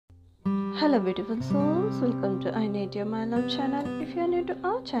Hello beautiful souls, welcome to I Need Your My Love channel. If you are new to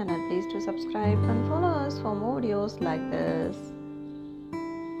our channel, please do subscribe and follow us for more videos like this.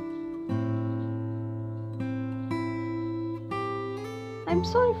 I'm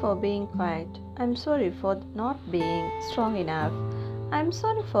sorry for being quiet. I'm sorry for not being strong enough. I'm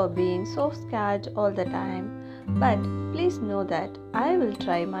sorry for being so scared all the time. But please know that I will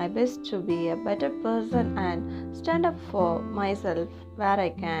try my best to be a better person and stand up for myself where I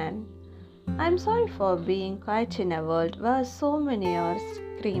can. I'm sorry for being quiet in a world where so many are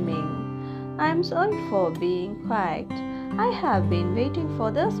screaming. I'm sorry for being quiet. I have been waiting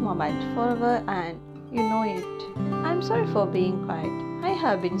for this moment forever and you know it. I'm sorry for being quiet. I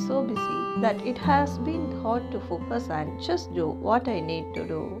have been so busy that it has been hard to focus and just do what I need to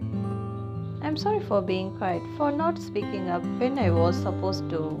do. I'm sorry for being quiet, for not speaking up when I was supposed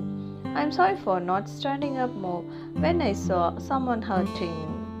to. I'm sorry for not standing up more when I saw someone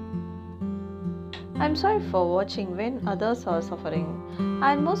hurting. I'm sorry for watching when others are suffering.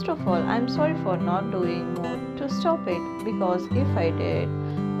 And most of all, I'm sorry for not doing more to stop it, because if I did,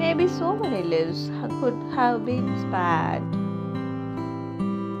 maybe so many lives could have been spared.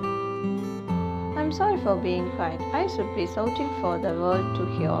 I'm sorry for being quiet. I should be shouting for the world to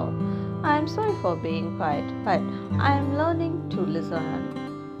hear. I'm sorry for being quiet, but I am learning to listen.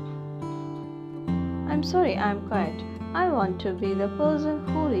 I'm sorry I'm quiet. I want to be the person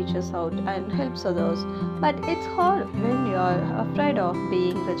who reaches out and helps others, but it's hard when you're afraid of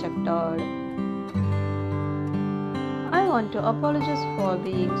being rejected. I want to apologize for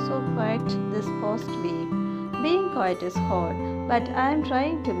being so quiet this past week. Being quiet is hard, but I'm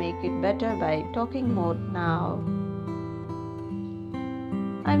trying to make it better by talking more now.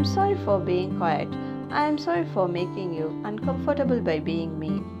 I'm sorry for being quiet. I'm sorry for making you uncomfortable by being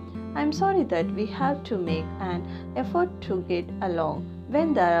me. I'm sorry that we have to make an effort to get along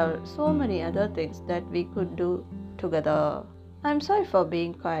when there are so many other things that we could do together. I'm sorry for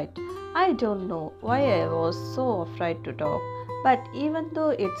being quiet. I don't know why I was so afraid to talk, but even though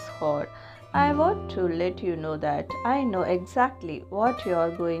it's hard, I want to let you know that I know exactly what you are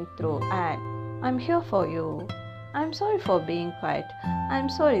going through and I'm here for you. I'm sorry for being quiet. I'm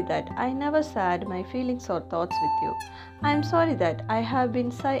sorry that I never shared my feelings or thoughts with you. I'm sorry that I have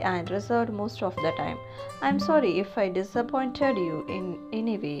been shy and reserved most of the time. I'm sorry if I disappointed you in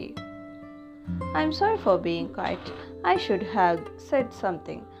any way. I'm sorry for being quiet. I should have said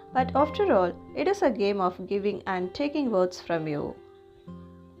something, but after all, it is a game of giving and taking words from you.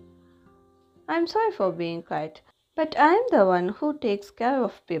 I'm sorry for being quiet, but I am the one who takes care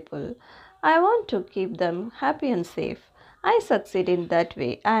of people. I want to keep them happy and safe. I succeed in that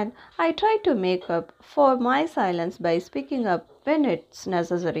way, and I try to make up for my silence by speaking up when it's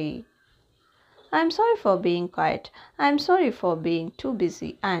necessary. I'm sorry for being quiet. I'm sorry for being too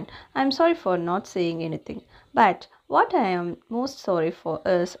busy, and I'm sorry for not saying anything. But what I am most sorry for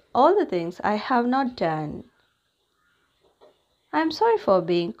is all the things I have not done. I'm sorry for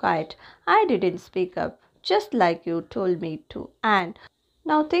being quiet. I didn't speak up, just like you told me to, and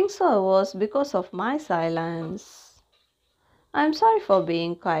now things are worse because of my silence. I'm sorry for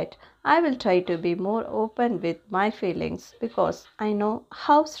being quiet. I will try to be more open with my feelings because I know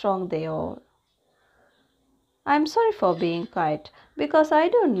how strong they are. I'm sorry for being quiet because I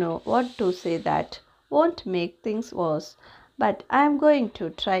don't know what to say that won't make things worse, but I'm going to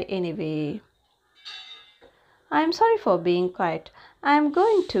try anyway. I'm sorry for being quiet. I'm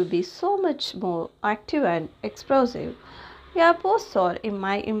going to be so much more active and expressive. Your posts are in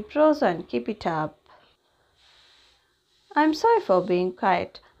my impros and keep it up. I'm sorry for being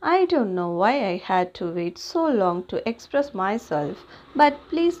quiet. I don't know why I had to wait so long to express myself, but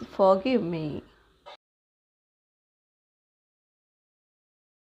please forgive me.